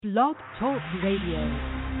Blog Talk Radio.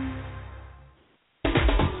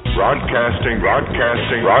 Broadcasting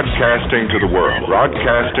to the world.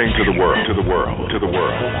 Broadcasting to the world.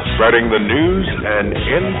 Spreading the news and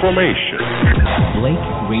information.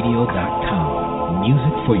 BlakeRadio.com.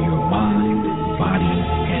 Music for your mind, body,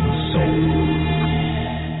 and soul.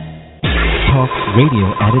 Talk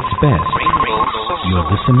radio at its best. You're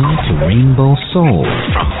listening to Rainbow Soul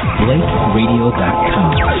from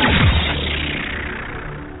BlakeRadio.com.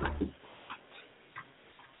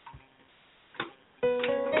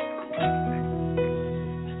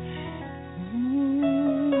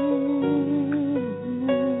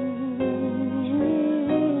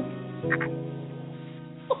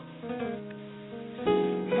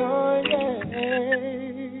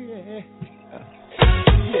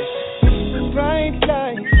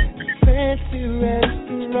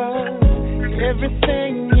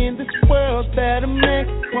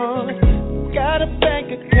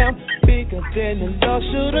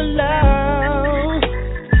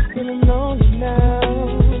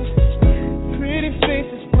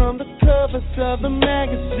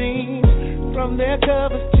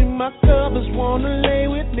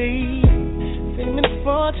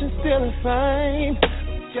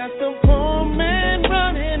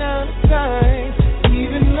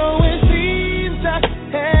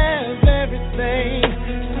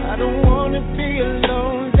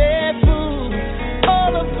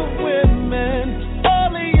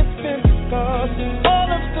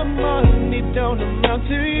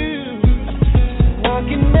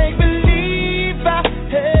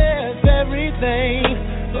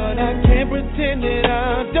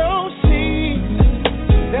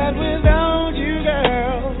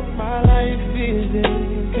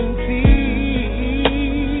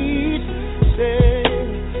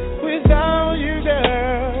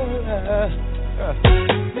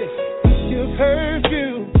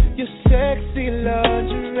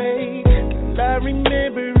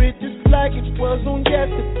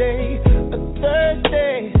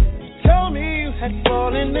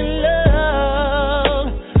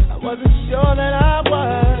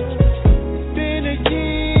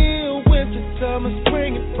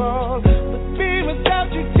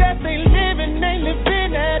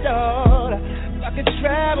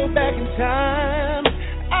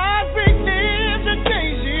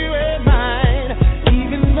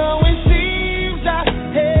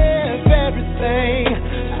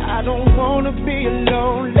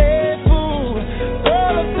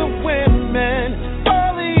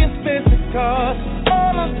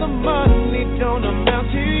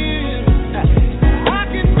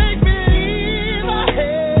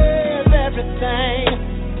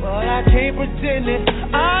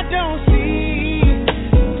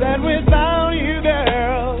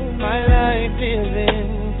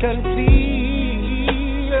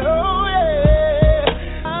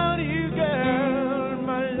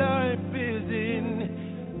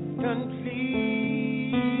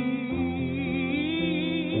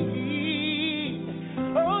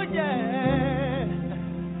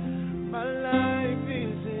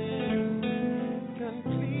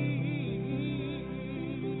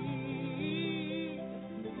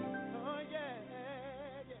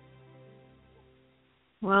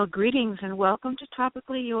 Well, greetings and welcome to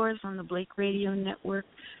Topically Yours on the Blake Radio Network,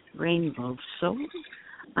 Rainbow Soul.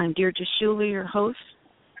 I'm Deardra Shuler, your host,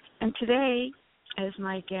 and today, as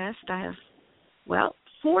my guest, I have,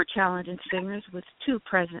 4 challenging singers with 2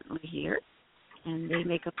 presently here, and they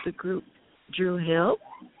make up the group DRU HILL,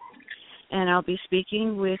 and I'll be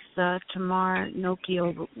speaking with Tamir,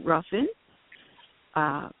 Nokio, Ruffin,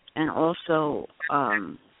 and also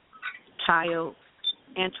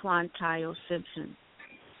Antwuan Simpson.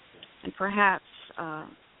 And perhaps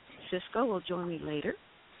Sisqó will join me later.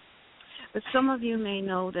 But some of you may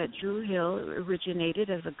know that DRU HILL originated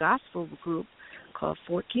as a gospel group called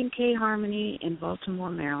 14K Harmony in Baltimore,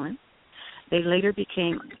 Maryland. They later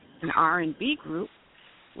became an R&B group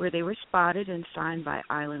where they were spotted and signed by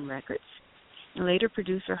Island Records. And later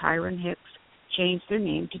producer Hiram Hicks changed their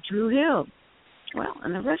name to DRU HILL. Well,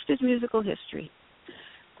 and the rest is musical history.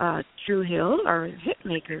 DRU HILL are hit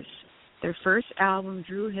makers. Their first album,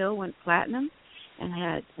 DRU HILL, went platinum, and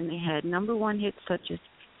they had number 1 hits such as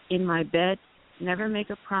In My Bed, Never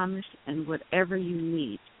Make a Promise, and Whatever You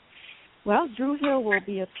Need. Well, DRU HILL will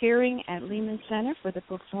be appearing at Lehman Center for the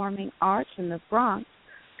Performing Arts in the Bronx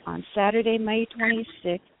on Saturday, May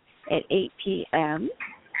 26th at 8 p.m.,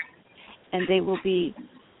 and they will be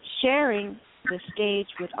sharing the stage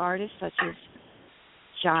with artists such as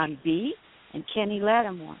John B. and Kenny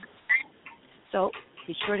Lattimore. So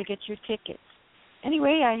be sure to get your tickets.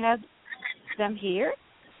 Anyway, I have them here,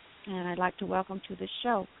 and I'd like to welcome to the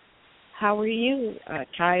show. How are you,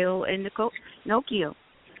 Tayo and Nokio?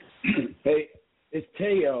 Hey, it's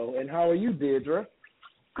Tayo, and how are you, Deardra?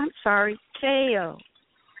 I'm sorry, Tayo.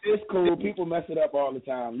 It's cool. People mess it up all the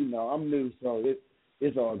time. You know, I'm new, so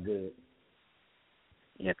it's all good.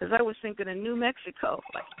 Yeah, because I was thinking of New Mexico,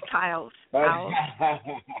 like tiles.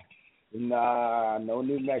 Nah, no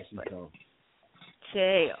New Mexico.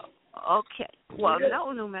 Tayo. Okay. Well,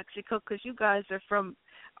 no New Mexico, because you guys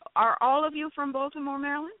are all of you from Baltimore,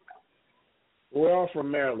 Maryland? We're all from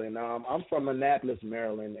Maryland. I'm from Annapolis,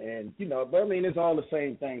 Maryland, and, but I mean, it's all the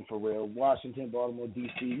same thing for real. Washington, Baltimore,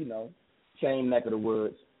 D.C., same neck of the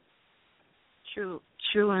woods. True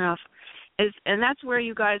enough. And that's where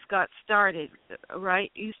you guys got started, right?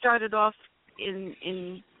 You started off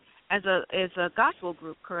in as a gospel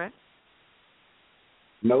group, correct?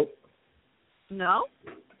 Nope. No?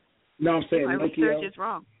 No, I'm saying my Nokio. research is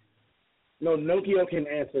wrong. No, Nokio can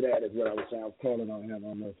answer that is what I was saying. I was calling on him. I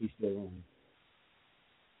don't know if he's still on.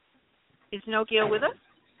 Is Nokio with us?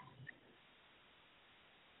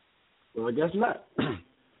 Well, I guess not.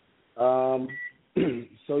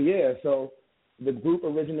 So the group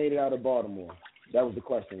originated out of Baltimore. That was the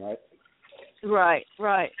question, right? Right.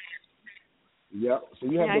 Yep. So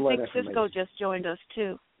you have the right information. I think Sisqó just joined us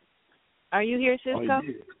too. Are you here, Sisqó? Oh,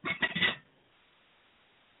 you did.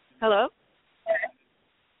 Hello?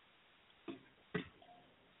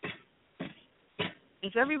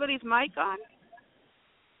 Is everybody's mic on?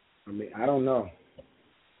 I mean, I don't know.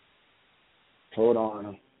 Hold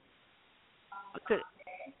on.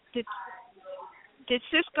 Did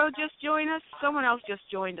Sisqó just join us? Someone else just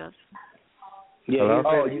joined us. Yeah. Hello?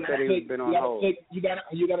 Oh, you said he's been on hold. You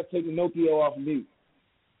gotta take the Nokio off mute.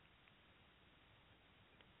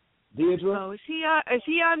 Deardra? Oh, is he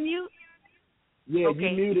on mute? Yeah, okay.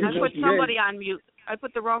 You muted. I put somebody on mute. I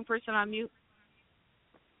put the wrong person on mute.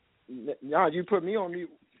 No, you put me on mute.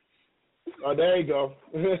 Oh, there you go.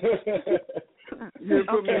 You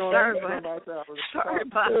put me on sorry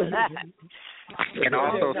about that. And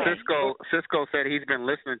also, Sisqó said he's been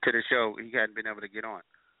listening to the show. He hadn't been able to get on.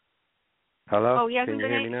 Hello? Oh, he hasn't Can you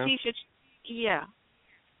been hear me now? Yeah.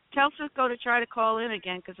 Tell Sisqó to try to call in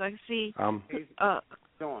again, because I see. I'm Yeah.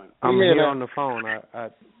 here on the phone. I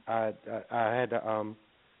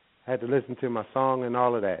had to listen to my song and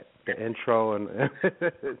all of that, the intro and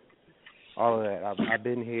all of that. I've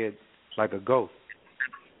been here like a ghost.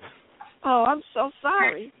 Oh, I'm so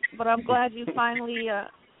sorry, but I'm glad you finally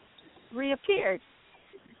reappeared.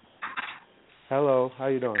 Hello, how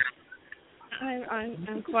you doing?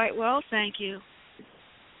 I'm quite well, thank you.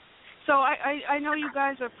 So I know you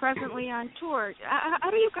guys are presently on tour. How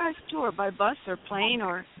do you guys tour? By bus or plane,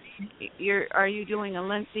 or are you doing a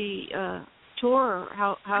lengthy tour,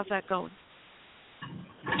 or how's that going?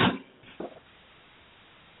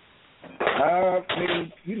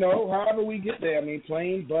 However we get there. I mean,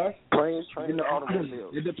 plane, bus. Planes, trains,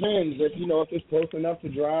 automobiles. It depends. If it's close enough to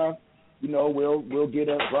drive, we'll get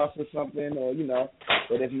a bus or something, or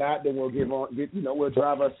But if not, then we'll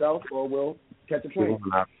drive ourselves, or we'll catch a plane.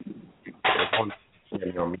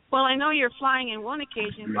 Well, I know you're flying in one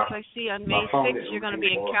occasion because I see on May 6th you're going to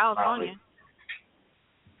be in California.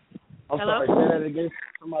 I'm Hello? sorry, say that again.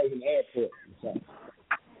 Somebody's in the airport.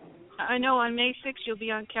 I know on May 6th you'll be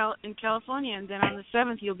in California, and then on the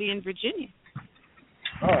 7th you'll be in Virginia.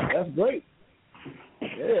 Oh, that's great.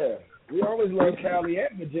 Yeah, we always love Cali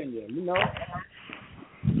and Virginia,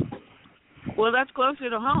 Well, that's closer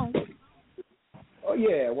to home. Oh,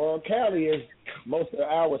 yeah. Well, Cali is most of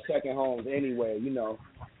our second homes anyway,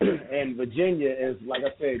 And Virginia is, like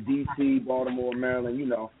I said, D.C., Baltimore, Maryland,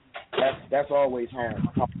 That's always home.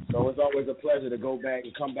 So it's always a pleasure to go back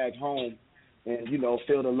and come back home and,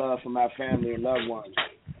 feel the love from our family and loved ones.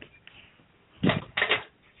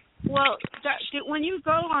 Well, when you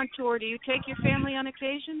go on tour, do you take your family on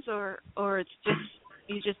occasions, or it's just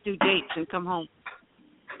you just do dates and come home?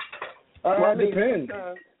 It depends.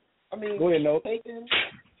 Go ahead, Note.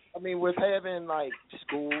 With having like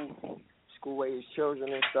school age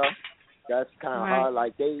children and stuff, that's kind of hard.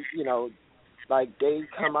 Like they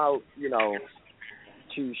come out,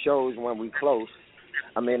 to shows when we close.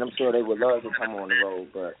 I'm sure they would love to come on the road,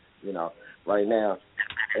 but right now,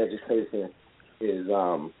 education is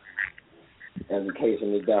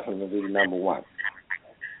definitely number one.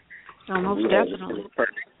 Almost definitely.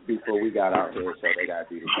 Before we got out there, so they got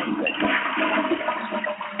to do the same thing.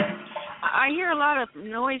 I hear a lot of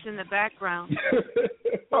noise in the background.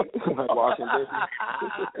 Washing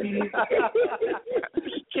dishes.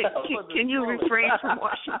 Can you refrain from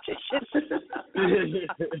washing dishes?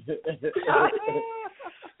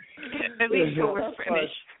 At least till we're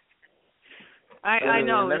finished. I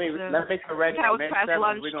know. Let me correct you. That was past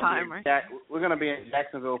lunchtime. We're going to be in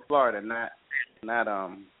Jacksonville, Florida, not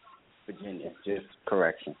Virginia. Just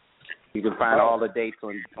correction. You can find all the dates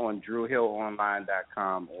on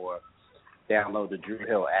DRUHillOnline.com or download the Dru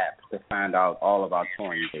Hill app to find out all of our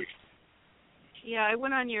touring dates. Yeah, I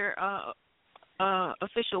went on your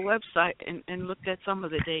official website and looked at some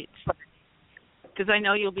of the dates, because I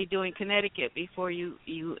know you'll be doing Connecticut before you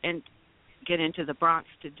get into the Bronx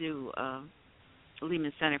to do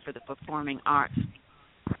Lehman Center for the Performing Arts.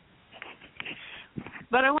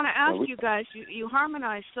 But I want to ask you guys, you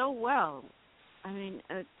harmonize so well. I mean,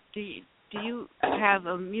 do you have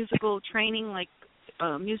a musical training, like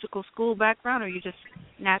a musical school background, or are you just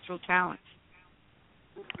natural talent?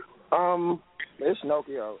 It's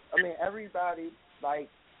Nokio. I mean, everybody, like,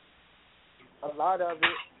 a lot of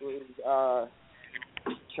it was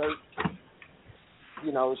church,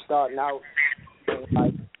 you know, starting out.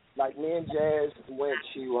 And like me and Jazz went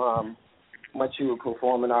to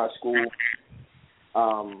perform in our school.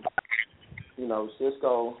 You know,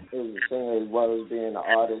 Sisqó is a singer as well as being an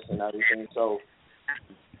artist and everything. So,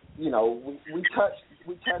 you know, we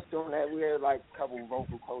touched on that. We had like a couple of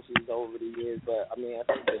vocal coaches over the years, but I mean, I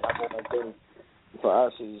think the number one thing for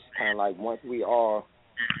us is kind of like once we all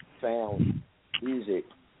found music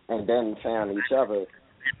and then found each other,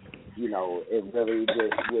 you know, it really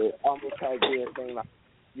just would almost like be a thing like,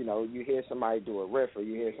 you know, you hear somebody do a riff or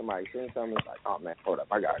you hear somebody sing something, it's like, oh man, hold up,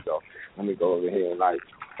 I gotta go. Let me go over here and like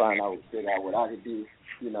figure out what I could do,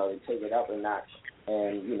 you know, to take it up a notch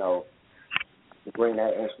and, you know, bring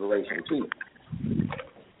that inspiration to you.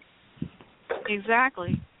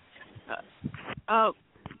 Exactly.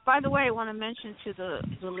 By the way, I want to mention to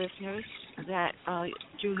the listeners that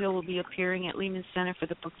Dru Hill will be appearing at Lehman Center for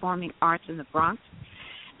the Performing Arts in the Bronx.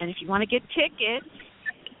 And if you want to get tickets,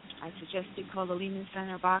 I suggest you call the Lehman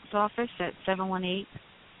Center box office at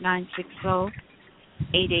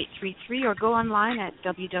 718-960-8833 or go online at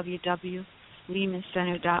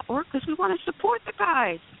www.lehmancenter.org because we want to support the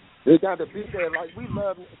guys. They got to be there. Like, we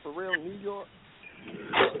love, for real, New York.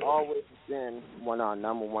 It's always been one of our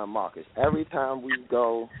number one markets. Every time we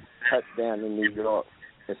go touchdown in New York,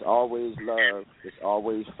 it's always love. It's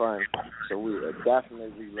always fun. So we are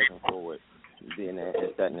definitely looking forward to being there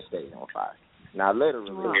and setting the stage on fire. Now,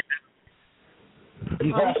 literally. Well,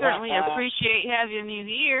 we certainly appreciate having you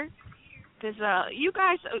here. Because you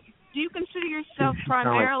guys, do you consider yourself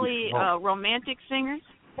primarily romantic singers?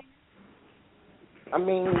 I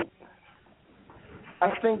mean,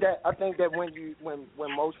 I think that when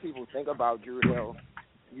most people think about Dru Hill,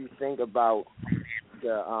 you think about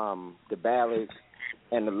the ballads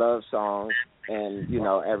and the love songs and, you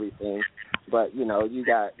know, everything. But, you know, you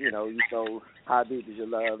got, you know, you throw How Deep Is Your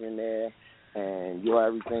Love in there and Your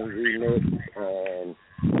Everything remix and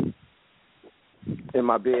In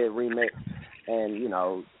My Bed remix and, you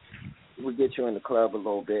know, we get you in the club a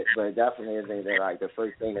little bit, but definitely I think that, like, the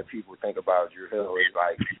first thing that people think about Dru Hill is,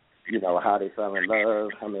 like, you know, how they fell in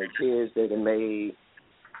love, how many kids they done made,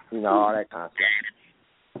 you know, all that kind of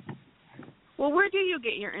stuff. Well, where do you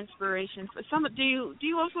get your inspiration? Do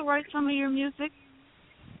you also write some of your music?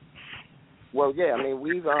 Well, yeah, I mean,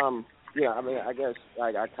 we've, yeah, I mean, I guess,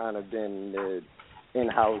 like, I kind of been the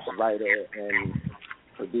in-house writer and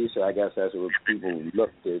producer, I guess that's what people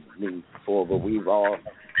looked at me for, but we've all,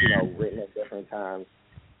 you know, written at different times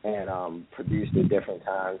and produced at different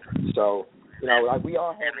times. So, you know, like we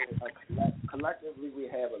all have collectively we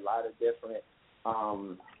have a lot of different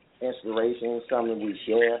inspirations, something we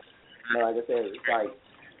share. You know, like I said, it's like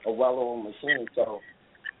a well-oiled machine. So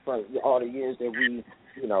for all the years that we,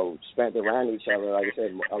 you know, spent around each other, like I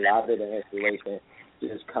said, a lot of the inspiration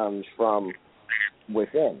just comes from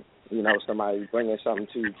within. You know, somebody bringing something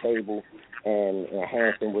to the table and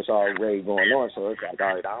enhancing what's already going on. So it's like,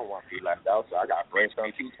 all right, I don't want to be left out, so I got to bring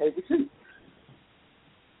something to the table too.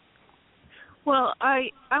 Well,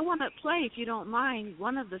 I want to play, if you don't mind,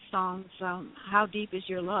 one of the songs, How Deep Is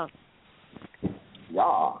Your Love?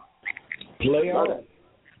 Yeah. Play on.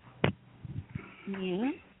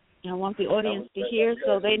 Yeah. I want the audience to hear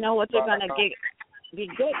so they know what they're going to be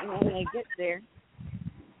getting when they get there.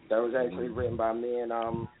 That was actually written by me and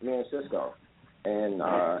Sisqó and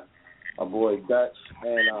our boy Dutch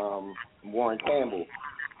and Warren Campbell.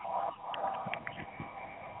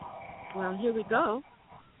 Well, here we go.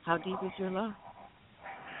 How deep is your love?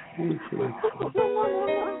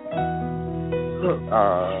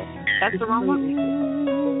 That's the wrong one.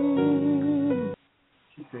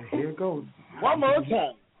 She said, here it goes. One more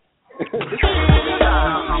time.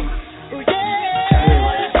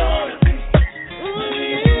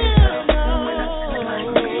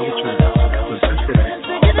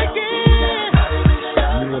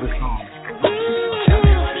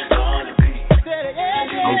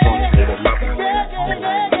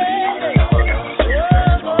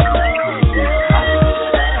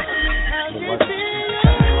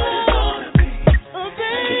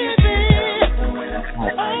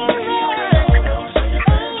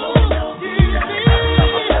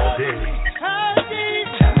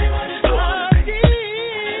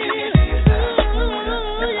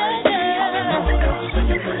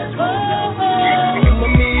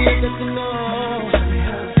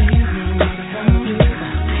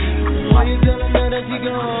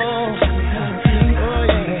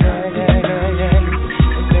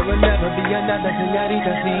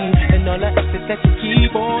 that you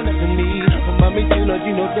keep on loving me. Remind me, you know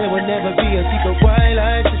there will never be a secret white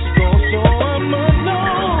light. Sisqó, so I'm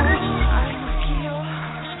alone.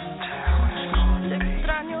 Te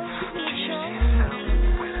extraño mucho.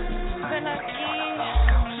 Ven aquí,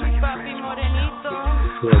 mi papi morenito.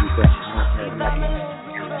 Dámelo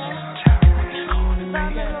duro.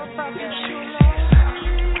 Dámelo, papi chulo.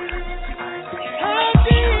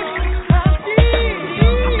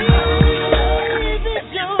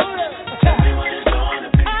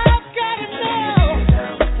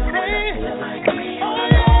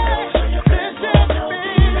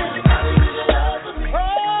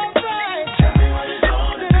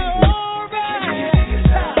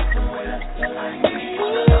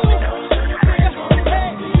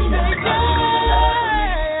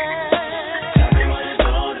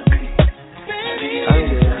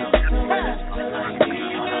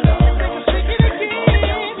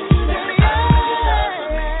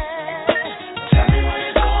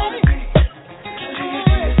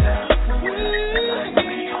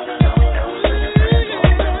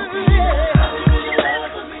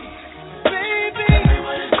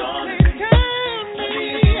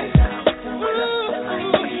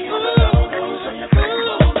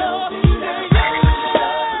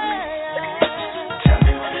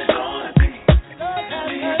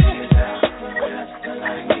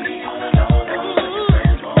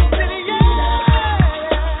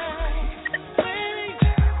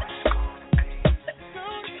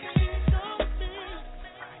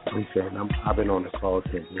 I've been on the call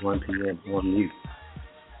since 1 p.m. on mute.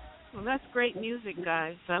 Well, that's great music,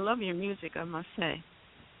 guys. I love your music, I must say.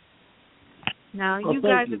 Now, you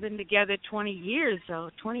guys have been together 20 years, though.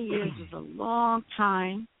 20 years is a long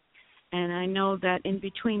time, and I know that in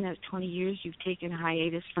between that 20 years, you've taken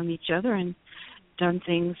hiatus from each other and done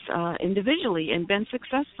things individually and been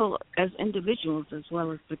successful as individuals as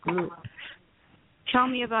well as the group. Tell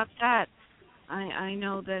me about that. I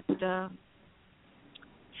know that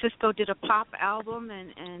Sisqó did a pop album,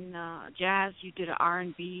 and Jazz, you did an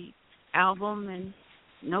R&B album, and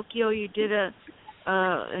Nokio, you did a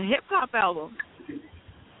hip-hop album.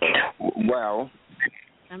 Well,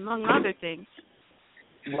 among other things.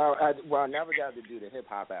 Well, I never got to do the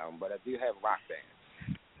hip-hop album, but I do have rock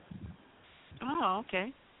band. Oh,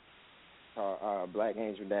 okay. Black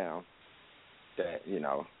Angel Down. That,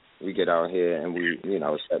 we get out here and we,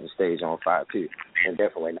 set the stage on fire too. And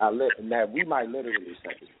definitely, now we might literally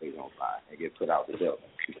set the stage on fire and get put out the building.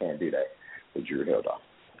 You can't do that with Dru Hill, though.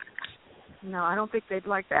 No, I don't think they'd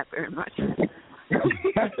like that very much.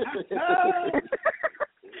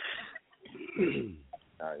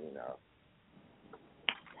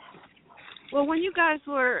 Well, when you guys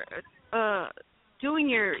were doing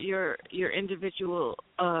your individual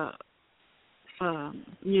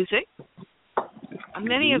music,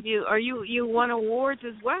 many of you you won awards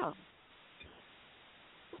as well.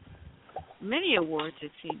 Many awards,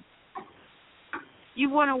 it seems. You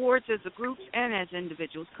won awards as a group and as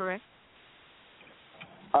individuals, correct?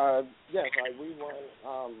 Yes, we won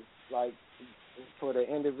for the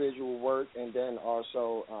individual work, and then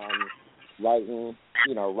also writing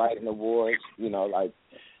awards. Me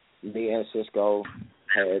and Sisqó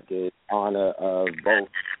had the honor of both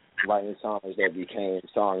writing songs that became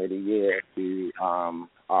Song of the Year through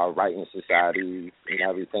our writing society and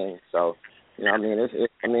everything. So,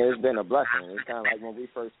 it's been a blessing. It's kind of like when we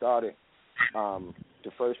first started.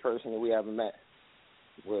 The first person that we ever met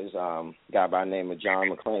was a guy by the name of John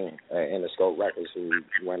McLean in the Scope Records, who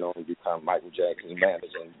went on to become Michael Jackson's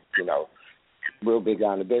manager and, real big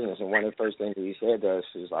guy in the business. And one of the first things that he said to us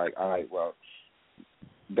is like, all right, well,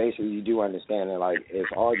 basically you do understand that, like, if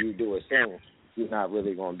all you do is sing, you're not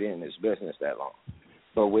really going to be in this business that long.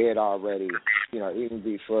 But we had already, even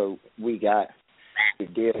before we got to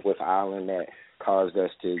deal with Island that caused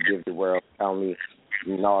us to give the world, Tell Me,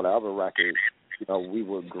 and all the other records, we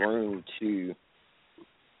were groomed to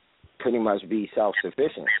pretty much be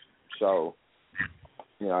self-sufficient. So,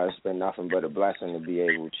 it's been nothing but a blessing to be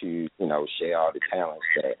able to, share all the talents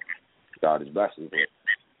that God has blessed us with.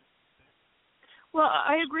 Well,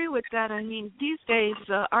 I agree with that. I mean, these days,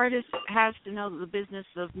 artists has to know the business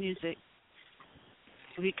of music,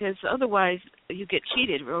 because otherwise you get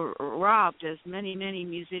cheated or robbed, as many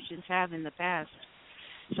musicians have in the past.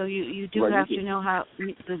 So you do have to know how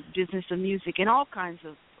the business of music in all kinds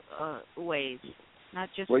of ways, not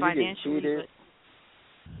just financially.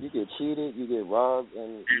 You get cheated, you get robbed,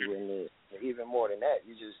 and even more than that,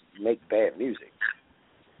 you just make bad music.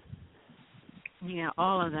 Yeah,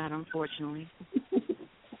 all of that, unfortunately.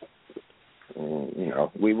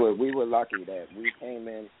 We were lucky that we came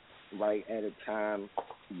in right at a time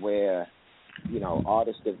where,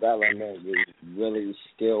 artist development was really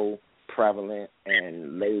still prevalent,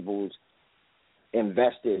 and labels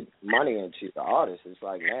invested money into the artist. It's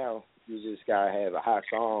like now you just gotta have a hot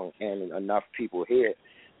song and enough people hear it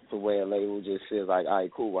to where a label just feels like, all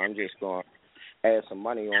right, cool, I'm just gonna add some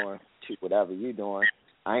money on to whatever you're doing.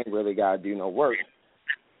 I ain't really gotta do no work.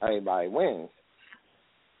 Everybody wins.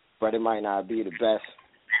 But it might not be the best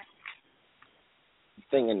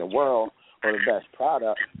thing in the world or the best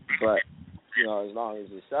product, but you know, as long as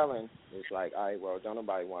it's selling, it's like, all right, well, don't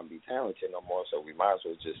nobody want to be talented no more, so we might as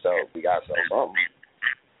well just sell. We got to sell something.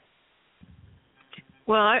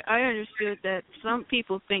 Well, I understood that some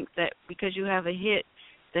people think that because you have a hit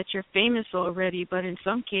that you're famous already, but in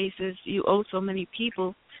some cases you owe so many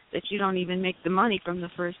people that you don't even make the money from the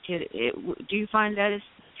first hit. Do you find that is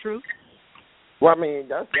true? Well, I mean,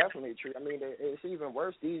 that's definitely true. I mean, it's even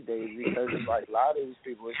worse these days because it's like a lot of these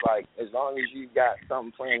people, it's like as long as you got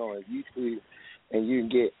something playing on YouTube and you can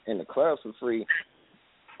get in the club for free,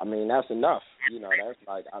 I mean, that's enough. You know, that's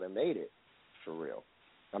like I done made it for real.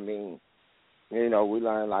 I mean, you know, we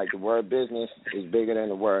learn like the word business is bigger than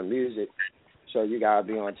the word music, so you got to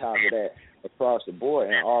be on top of that across the board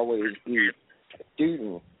and always be a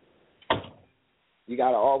student. You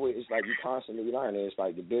got to always, it's like you constantly learning. It's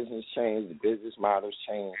like the business change, the business models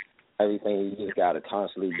change, everything. You just got to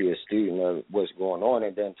constantly be a student of what's going on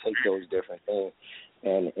and then take those different things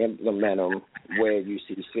and implement them where you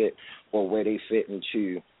see fit or where they fit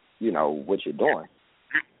into, you know, what you're doing.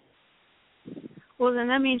 Well, then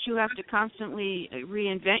that means you have to constantly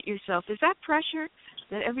reinvent yourself. Is that pressure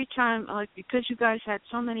that every time, like because you guys had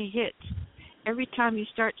so many hits, every time you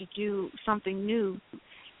start to do something new,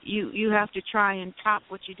 you have to try and top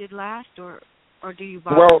what you did last, or do you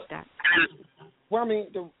bother with that? Well, I mean,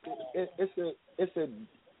 it's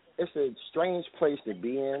a strange place to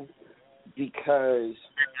be in because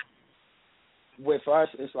with us,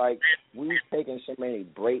 it's like we've taken so many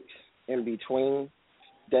breaks in between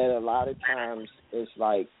that a lot of times it's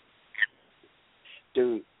like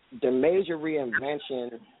the major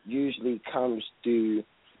reinvention usually comes through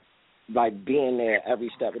like being there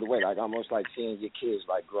every step of the way, like almost like seeing your kids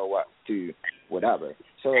like grow up through whatever.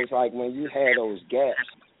 So it's like when you had those gaps,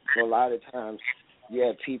 a lot of times you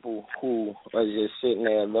have people who are just sitting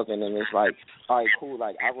there looking and it's like, all right, cool,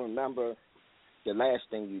 like I remember the last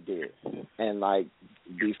thing you did. And like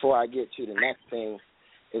before I get to the next thing,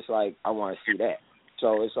 it's like I want to see that.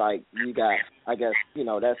 So it's like you got, I guess, you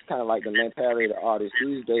know, that's kind of like the mentality of the artist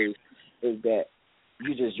these days is that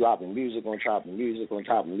you just dropping music on top of music on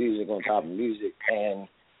top of music on top of music, and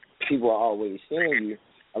people are always seeing you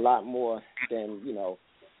a lot more than, you know,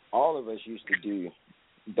 all of us used to do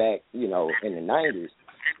back, you know, in the 90s.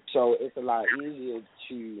 So it's a lot easier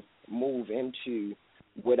to move into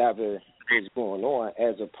whatever is going on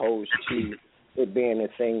as opposed to it being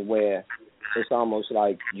a thing where it's almost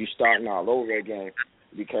like you starting all over again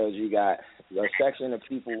because you got a section of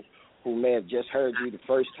people who may have just heard you the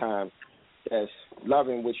first time that's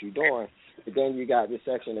loving what you're doing, but then you got this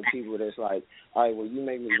section of people that's like, all right, well, you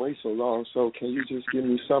make me wait so long, so can you just give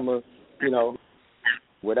me some of, you know,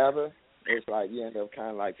 whatever? It's like you end up kind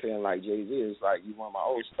of like feeling like Jay-Z. It's like you want my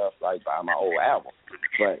old stuff, like buy my old album.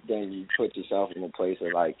 But then you put yourself in a place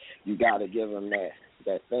of like you got to give them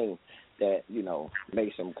that thing that, you know,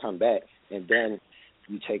 makes them come back, and then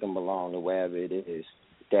you take them along to wherever it is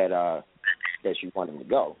that you want them to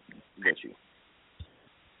go with you.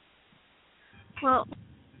 Well,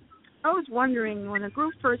 I was wondering, when a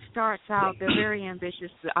group first starts out, they're very ambitious.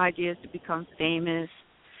 The idea is to become famous,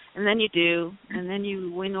 and then you do, and then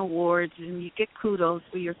you win awards, and you get kudos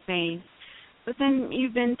for your fame. But then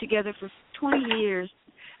you've been together for 20 years.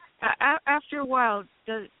 After a while,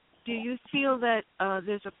 do you feel that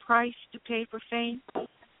there's a price to pay for fame?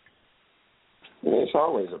 It's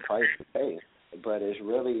always a price to pay, but it's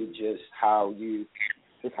really just how you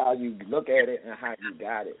look at it and how you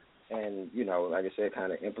got it. And, you know, like I said,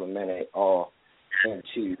 kind of implement it all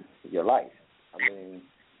into your life. I mean,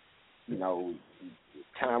 you know,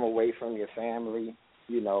 time away from your family,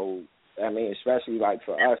 you know, I mean, especially like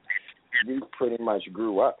for us, we pretty much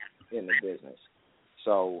grew up in the business.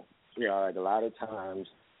 So, you know, like a lot of times,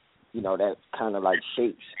 you know, that kind of like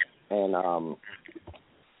shapes and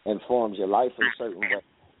informs your life in a certain way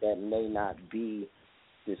that may not be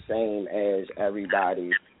the same as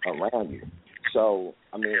everybody around you. So,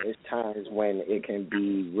 I mean, it's times when it can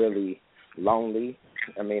be really lonely.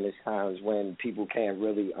 I mean, it's times when people can't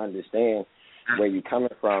really understand where you're coming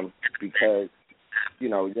from because, you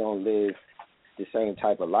know, you don't live the same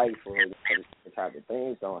type of life or the same type of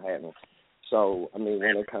things don't happen. So, I mean,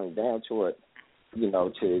 when it comes down to it, you know,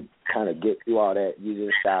 to kind of get through all that, you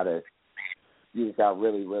just got to you just got to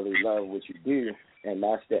really, really love what you do, and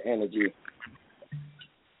that's the energy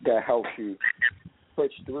that helps you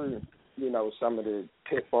push through, some of the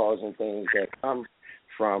pitfalls and things that come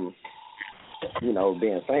from,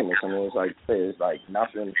 being famous. I mean, it's like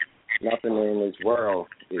nothing in this world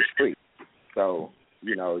is free. So,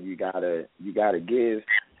 you gotta give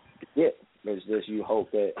to get. It's just you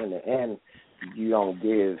hope that in the end you don't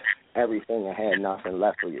give everything and have nothing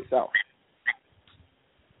left for yourself.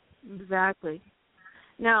 Exactly.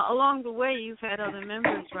 Now, along the way, you've had other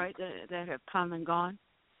members, right, that have come and gone.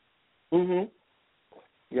 Mhm.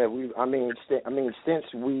 Yeah,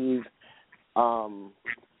 since we've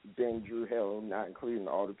been Dru Hill, not including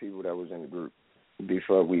all the people that was in the group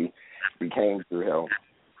before we became Dru Hill.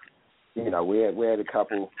 We had a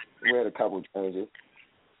couple changes.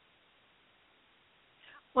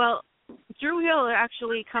 Well, Dru Hill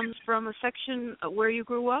actually comes from a section where you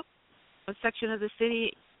grew up, a section of the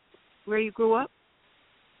city where you grew up.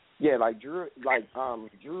 Yeah, Dru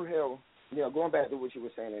Hill. Going back to what you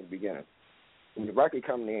were saying at the beginning, the record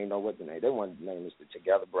company didn't know what to name. They wanted to name us the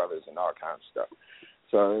Together Brothers and all kinds of stuff.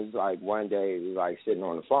 So it was like one day we were sitting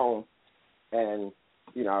on the phone, and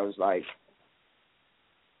I was like,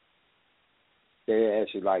 they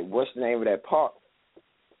asked you what's the name of that park,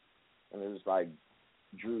 and it was like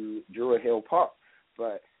Dru Hill Park.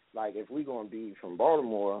 But if we gonna be from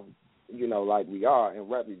Baltimore, like we are, and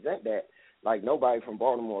represent that, nobody from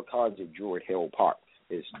Baltimore calls it Dru Hill Park.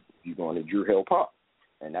 It's you going to Dru Hill Park,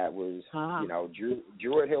 and that was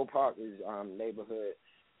Dru Hill Park is neighborhood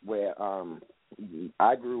where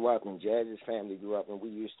I grew up and Jazz's family grew up, and we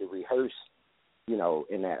used to rehearse,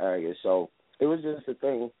 in that area. So it was just a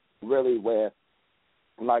thing really where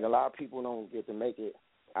a lot of people don't get to make it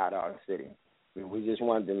out of our city. We just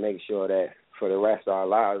wanted to make sure that for the rest of our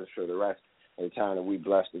lives, for the rest of the time that we're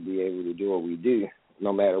blessed to be able to do what we do,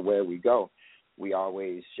 no matter where we go, we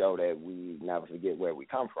always show that we never forget where we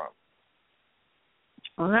come from.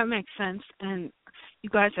 Well, that makes sense. And you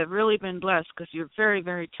guys have really been blessed because you're very,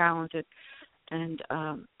 very talented. And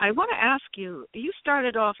I want to ask you, you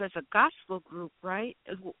started off as a gospel group, right?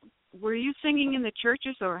 Were you singing in the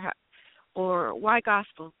churches or why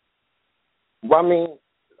gospel? Well,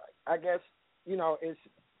 I guess, it's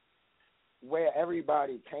where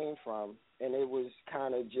everybody came from, and it was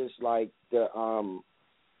kind of just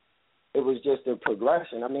it was just a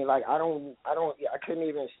progression. I couldn't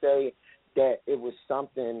even say that it was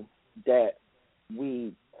something that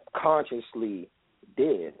we consciously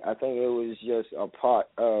did. I think it was just a part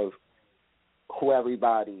of who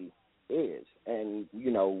everybody is, and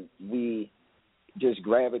we just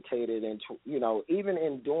gravitated into, even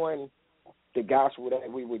in doing the gospel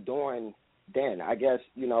that we were doing then, I guess,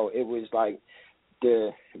 it was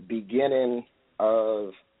the beginning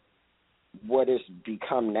of what it's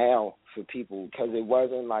become now for people, because it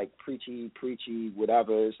wasn't preachy,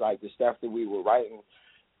 whatever. It's the stuff that we were writing,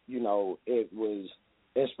 it was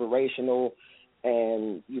inspirational,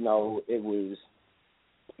 and, it was,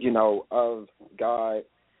 of God,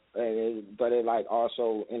 but it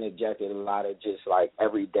also interjected a lot of just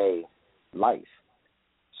everyday life.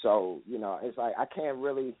 So, it's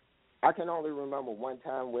I can only remember one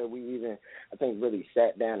time where we even, I think, really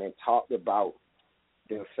sat down and talked about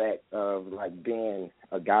the effect of being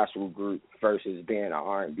a gospel group versus being an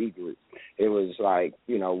R&B group. It was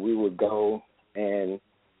we would go and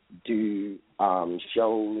do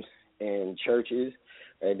shows in churches,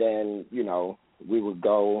 and then, we would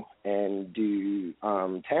go and do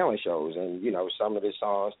talent shows, and, some of the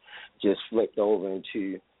songs just flipped over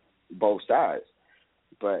into both sides.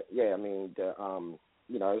 But, yeah,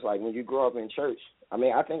 it's when you grow up in church, I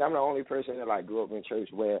think I'm the only person that, grew up in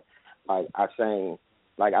church where, I sang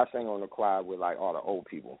on the choir with, all the old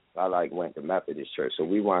people. I, went to Methodist church, so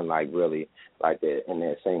we weren't, really, in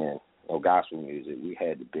there singing gospel music. We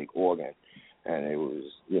had the big organ, and it was,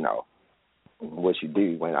 what you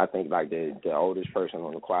do when I think, the oldest person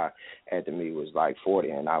on the choir after me was,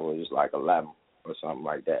 40, and I was, 11 or something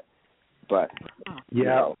like that. But,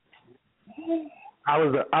 yeah. I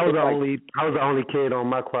was the only kid on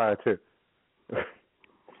my choir too.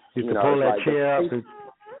 Used to pull that chair up and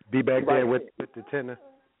be back there with the tenor.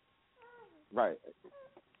 Right.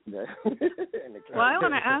 Yeah. Well, I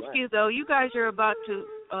want to ask you though. You guys are about to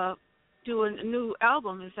do a new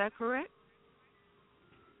album. Is that correct?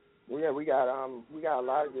 Well, yeah, we got a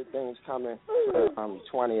lot of good things coming.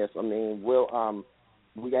 20th.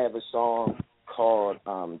 We have a song called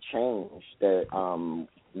Change that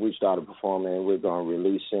we started performing. We're going to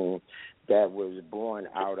release soon. That was born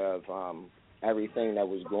out of everything that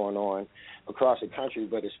was going on across the country,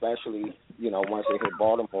 but especially, once it hit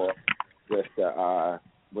Baltimore with the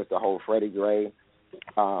with the whole Freddie Gray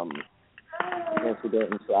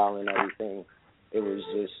incident and trial and everything. It was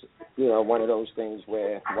just, you know, one of those things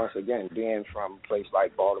where, once again, being from a place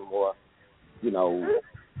like Baltimore, you know,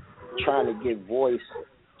 trying to give voice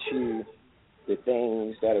to the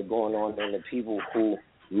things that are going on and the people who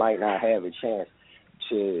might not have a chance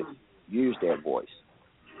to use their voice.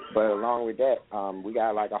 But along with that, we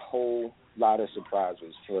got like a whole lot of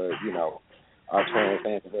surprises for, you know, our 20th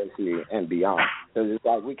anniversary and beyond. Because it's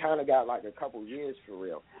like we kind of got like a couple years for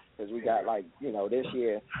real. Because we got like, you know, this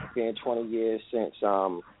year being 20 years since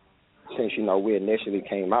you know, we initially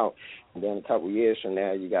came out. And then a couple years from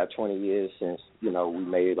now, you got 20 years since, you know, we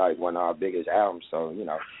made like one of our biggest albums. So, you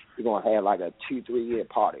know, we're going to have like a 2-3 year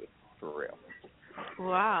party for real.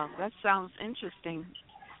 Wow, that sounds interesting.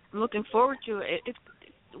 I'm looking forward to it.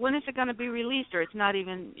 When is it going to be released, or it's not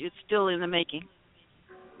even, it's still in the making?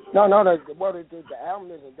 No, the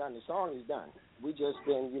album isn't done. The song is done. We just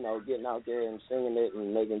been, you know, getting out there and singing it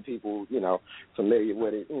and making people, you know, familiar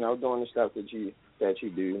with it. You know, doing the stuff that you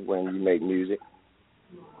do when you make music.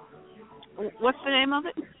 What's the name of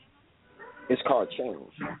it? It's called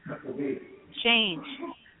Change. Change.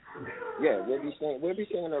 Yeah, we'll be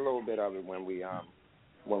singing a little bit of it when we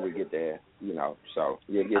get there. You know, so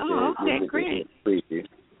you'll get okay, great. Preview.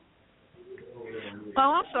 Well,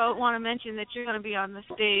 also I want to mention that you're going to be on the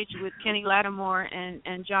stage with Kenny Lattimore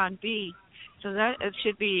and John B. So that it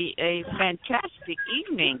should be a fantastic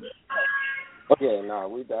evening. Yeah, no,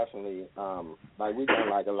 we definitely like we've done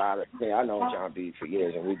like a lot of. I know John B for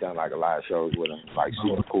years, and we've done like a lot of shows with him, like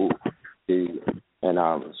super cool. And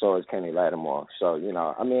so is Kenny Lattimore. So you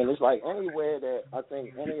know, I mean, it's like anywhere that I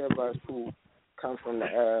think any of us who come from the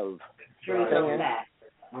era of singing,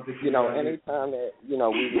 you know, anytime that, you know,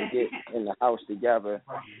 we can get in the house together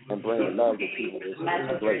and bring love to people, it's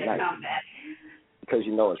a great night. Because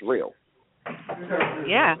you know it's real.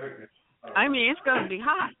 Yeah. I mean, it's going to be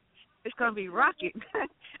hot. It's going to be rocking.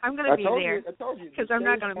 I'm going to be there because I'm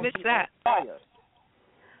not going to miss that.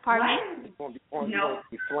 Pardon me? No.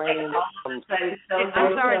 I'm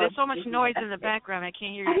sorry, there's so much noise in the background. I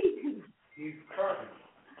can't hear you.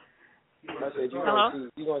 Hello?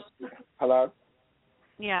 Hello?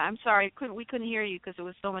 Yeah, I'm sorry. We couldn't hear you because there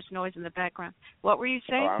was so much noise in the background. What were you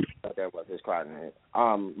saying? That was just quiet in it.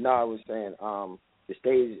 No, I was saying the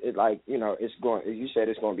stage is like, you know, it's going. You said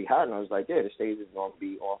it's going to be hot, and I was like, yeah, the stage is going to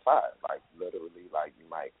be on fire. Like literally, like you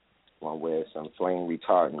might want to wear some flame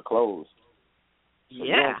retardant clothes. So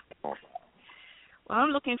yeah. Well,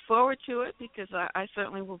 I'm looking forward to it because I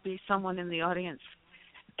certainly will be someone in the audience.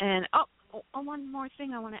 And one more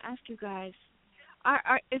thing I want to ask you guys.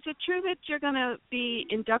 Is it true that you're going to be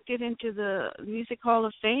inducted into the Music Hall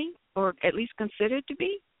of Fame, or at least considered to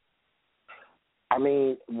be? I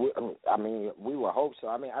mean, we would hope so.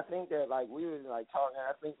 I mean, I think that like we were like talking.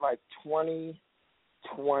 I think like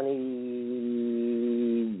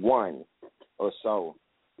 2021 or so,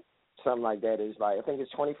 something like that is like I think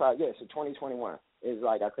it's 25. Yeah, so 2021 is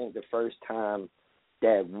like I think the first time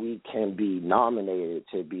that we can be nominated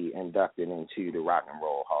to be inducted into the Rock and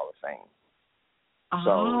Roll Hall of Fame.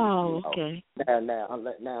 So, okay. Now,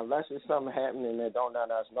 unless there's something happening that don't none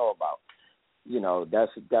of us know about, you know,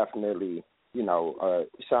 that's definitely, you know,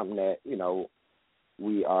 something that, you know,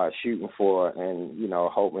 we are shooting for and, you know,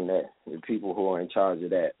 hoping that the people who are in charge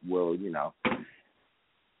of that will, you know,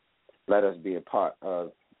 let us be a part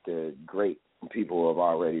of the great people who have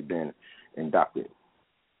already been inducted.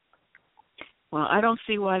 Well, I don't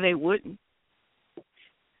see why they wouldn't.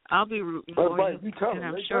 I'll be rooting for you, and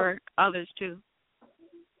I'm sure others too.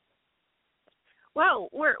 Well,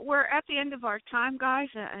 we're at the end of our time, guys,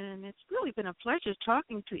 and it's really been a pleasure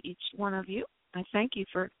talking to each one of you. I thank you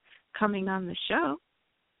for coming on the show.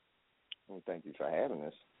 Well, thank you for having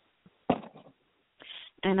us.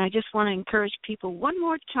 And I just want to encourage people one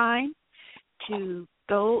more time to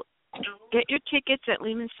go get your tickets at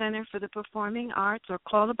Lehman Center for the Performing Arts, or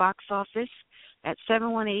call the box office at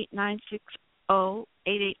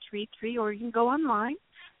 718-960-8833, or you can go online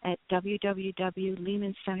at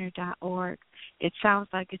www.lehmancenter.org. It sounds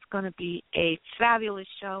like it's going to be a fabulous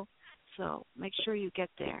show, so make sure you get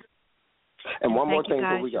there. And one more thing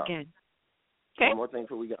before we go. Okay. One more thing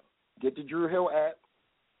before we go. Get the DRU HILL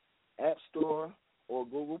app store, or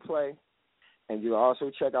Google Play, and you also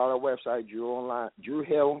check out our website,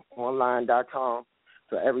 DRUHillOnline.com,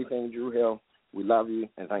 for everything DRU HILL. We love you,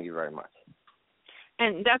 and thank you very much.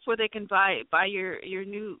 And that's where they can buy your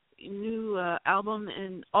new album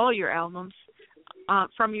and all your albums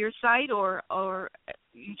from your site, or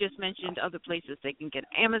you just mentioned other places they can get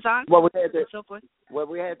Amazon. Well, we had and so forth. Well,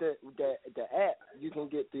 we had the app. You can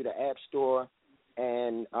get through the App Store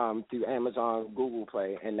and through Amazon, Google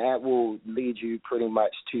Play, and that will lead you pretty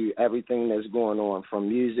much to everything that's going on, from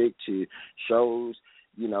music to shows.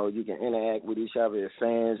 You know, you can interact with each other as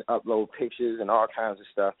fans, upload pictures and all kinds of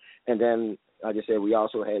stuff. And then, like I said, we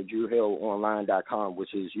also have DRUHillOnline.com,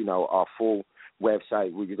 which is, you know, our full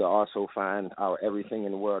website where you can also find our everything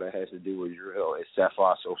in the world that has to do with Dru Hill, except for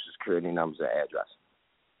our social security numbers and address.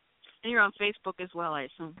 And you're on Facebook as well, I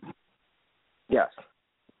assume. Yes.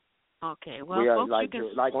 Okay. Well, we are folks, like, you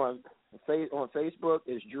can... like on Facebook,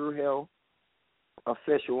 it's Dru Hill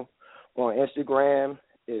Official. On Instagram,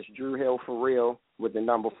 it's Dru Hill For Real with the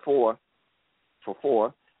number 4 for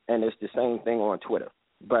 4, and it's the same thing on Twitter.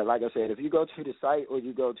 But like I said, if you go to the site or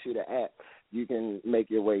you go to the app, you can make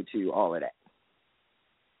your way to all of that.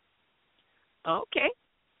 Okay.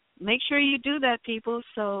 Make sure you do that, people.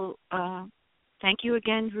 So thank you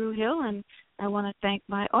again, Dru Hill, and I want to thank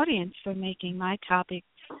my audience for making my topic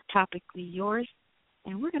topically yours.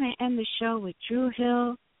 And we're going to end the show with Dru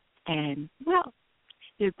Hill, and, well,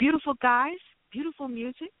 they're beautiful guys, beautiful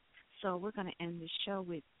music, so we're going to end the show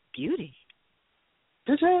with beauty.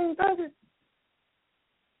 Sorry,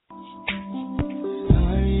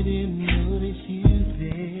 didn't notice you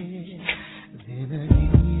there. Then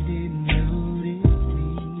again, you didn't notice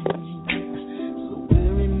me. So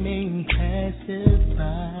we'll remain pacified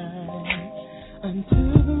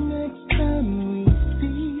until the next time we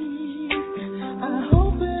speak. I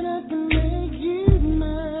hope that I can make you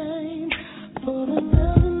mine, for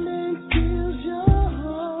another man steals your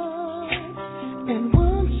heart. And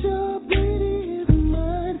once your beauty is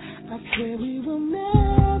mine, I swear we will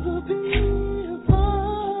never be.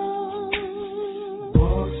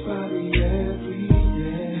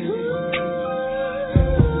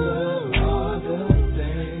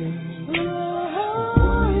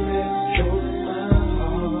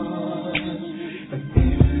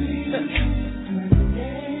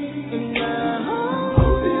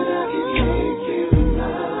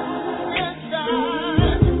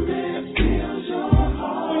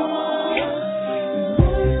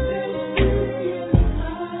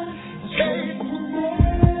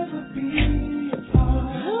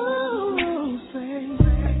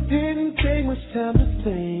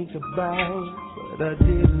 But I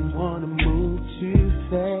didn't want to move too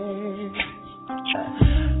fast,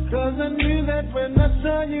 'cause I knew that when I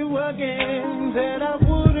saw you again, that I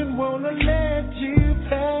wouldn't want to let you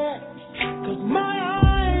pass. 'Cause my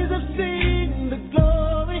eyes have seen the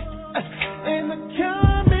glory and the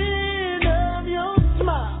coming of your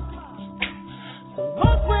smile. So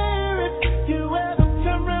what where if you ever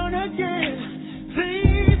come round again,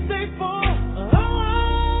 please stay for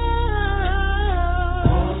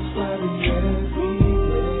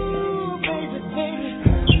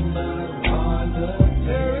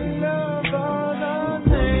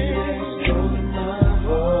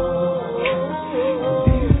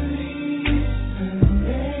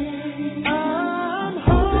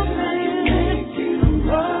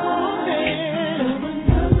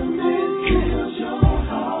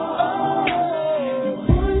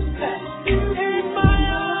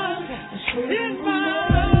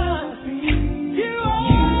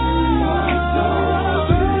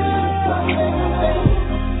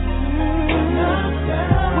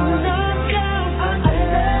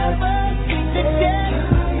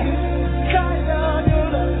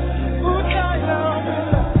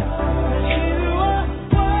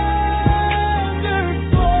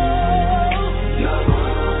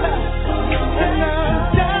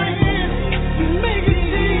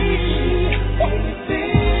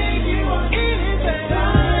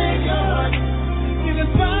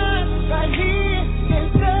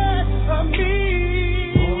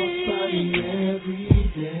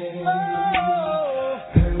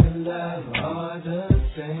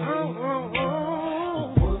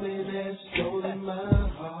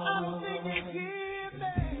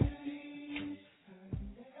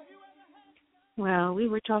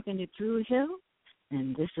talking to Dru Hill,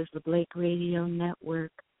 and this is the Blake Radio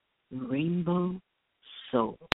Network, Rainbow Soul.